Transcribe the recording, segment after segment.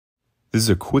This is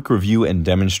a quick review and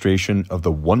demonstration of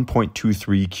the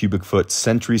 1.23 cubic foot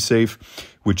SentrySafe,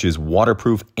 which is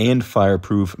waterproof and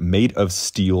fireproof, made of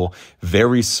steel,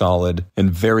 very solid and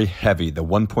very heavy. The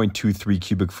 1.23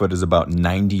 cubic foot is about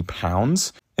 90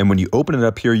 pounds. And when you open it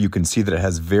up here, you can see that it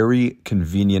has very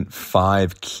convenient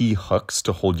 5 key hooks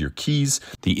to hold your keys.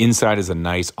 The inside is a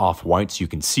nice off-white so you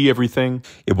can see everything.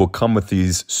 It will come with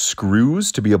these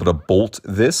screws to be able to bolt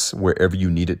this wherever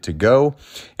you need it to go.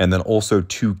 And then also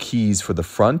 2 keys for the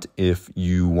front if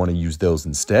you want to use those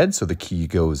instead. So the key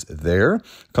goes there.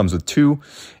 Comes with 2.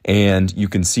 And you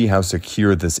can see how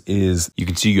secure this is. You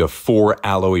can see you have 4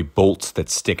 alloy bolts that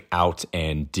stick out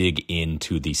and dig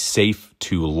into the safe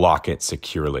to lock it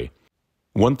securely.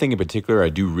 One thing in particular I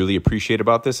do really appreciate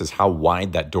about this is how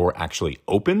wide that door actually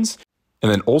opens.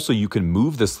 And then also you can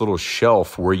move this little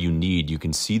shelf where you need. You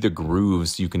can see the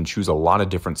grooves. You can choose a lot of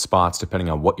different spots depending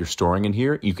on what you're storing in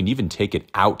here. You can even take it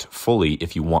out fully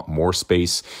if you want more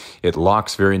space. It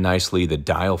locks very nicely. The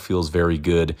dial feels very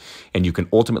good. And you can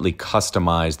ultimately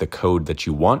customize the code that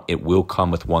you want. It will come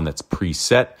with one that's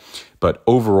preset. But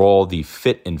overall, the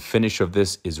fit and finish of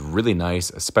this is really nice,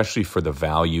 especially for the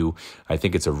value. I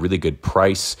think it's a really good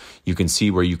price. You can see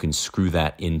where you can screw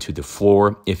that into the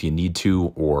floor if you need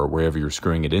to, or wherever you're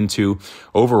screwing it into.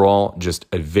 Overall, just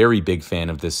a very big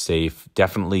fan of this safe.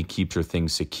 Definitely keeps your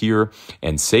things secure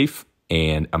and safe,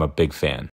 and I'm a big fan.